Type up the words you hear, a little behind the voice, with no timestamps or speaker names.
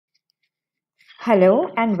Hello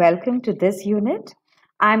and welcome to this unit.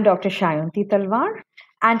 I'm Dr. Shyaonti Talwar,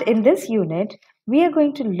 and in this unit, we are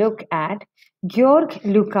going to look at Georg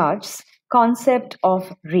Lukács' concept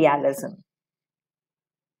of realism.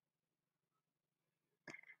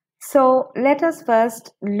 So let us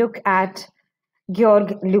first look at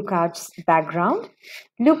Georg Lukács' background.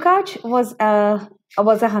 Lukács was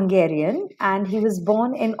a Hungarian, and he was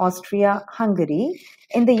born in Austria-Hungary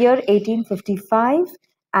in the year 1855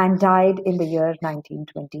 and died in the year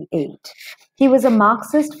 1928. He was a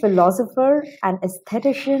Marxist philosopher, an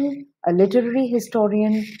aesthetician, a literary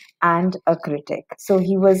historian, and a critic. So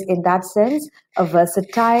he was, in that sense, a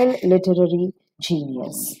versatile literary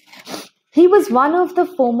genius. He was one of the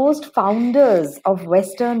foremost founders of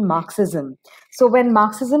Western Marxism. So when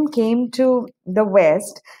Marxism came to the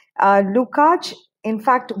West, Lukács, in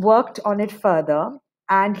fact, worked on it further,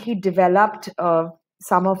 and he developed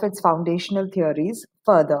some of its foundational theories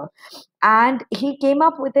further. And he came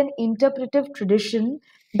up with an interpretive tradition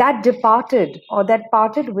that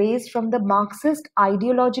parted ways from the Marxist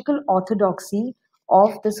ideological orthodoxy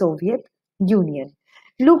of the Soviet Union.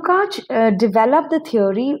 Lukács developed the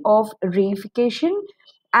theory of reification,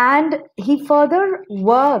 and he further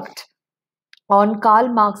worked on Karl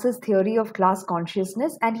Marx's theory of class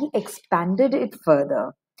consciousness, and he expanded it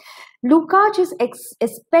further. Lukács is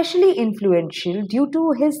especially influential due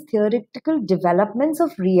to his theoretical developments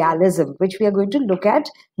of realism, which we are going to look at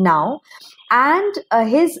now, and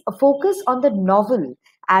his focus on the novel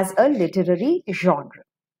as a literary genre.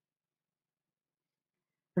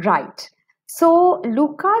 Right. So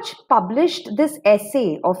Lukács published this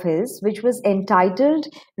essay of his, which was entitled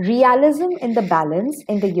Realism in the Balance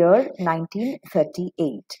in the year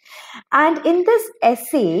 1938. And in this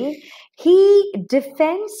essay, he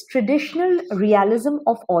defends traditional realism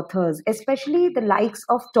of authors, especially the likes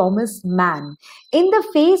of Thomas Mann, in the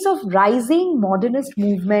face of rising modernist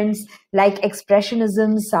movements like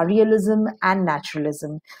Expressionism, Surrealism, and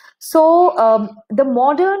Naturalism. So the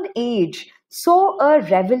modern age saw a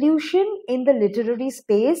revolution in the literary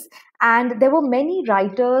space, and there were many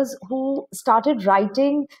writers who started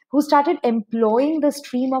employing the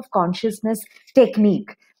stream of consciousness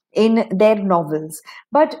technique in their novels.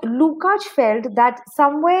 But Lukács felt that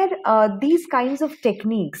somewhere these kinds of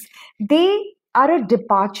techniques, they are a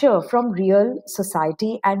departure from real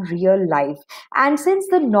society and real life. And since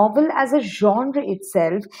the novel as a genre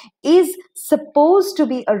itself is supposed to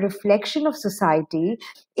be a reflection of society,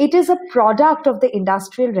 it is a product of the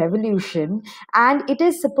Industrial Revolution, and it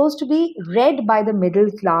is supposed to be read by the middle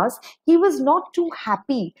class. He was not too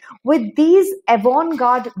happy with these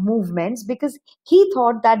avant-garde movements because he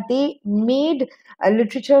thought that they made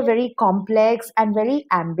literature very complex and very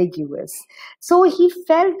ambiguous. So he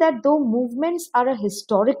felt that though movements are a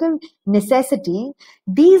historical necessity,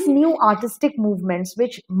 these new artistic movements,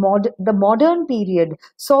 which the modern period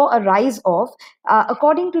saw a rise of,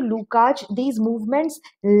 according to Lukács, these movements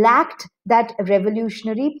lacked that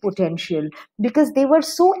revolutionary potential because they were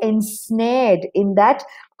so ensnared in that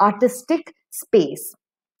artistic space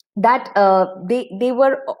that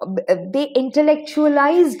they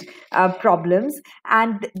intellectualized problems,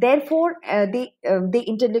 and therefore they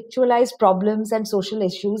intellectualized problems and social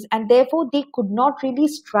issues, and therefore they could not really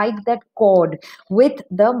strike that chord with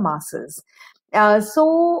the masses.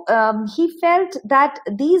 He felt that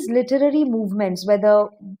these literary movements, whether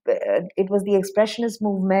it was the expressionist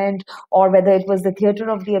movement or whether it was the theater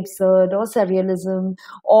of the absurd or surrealism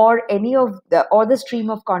or the stream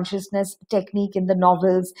of consciousness technique in the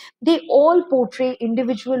novels, they all portray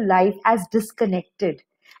individual life as disconnected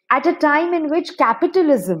at a time in which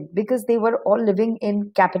capitalism, because they were all living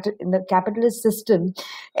in the capitalist system,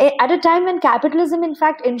 at a time when capitalism in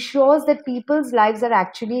fact ensures that people's lives are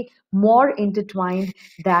actually more intertwined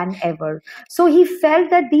than ever. So he felt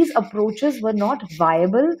that these approaches were not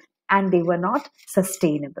viable and they were not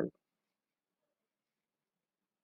sustainable.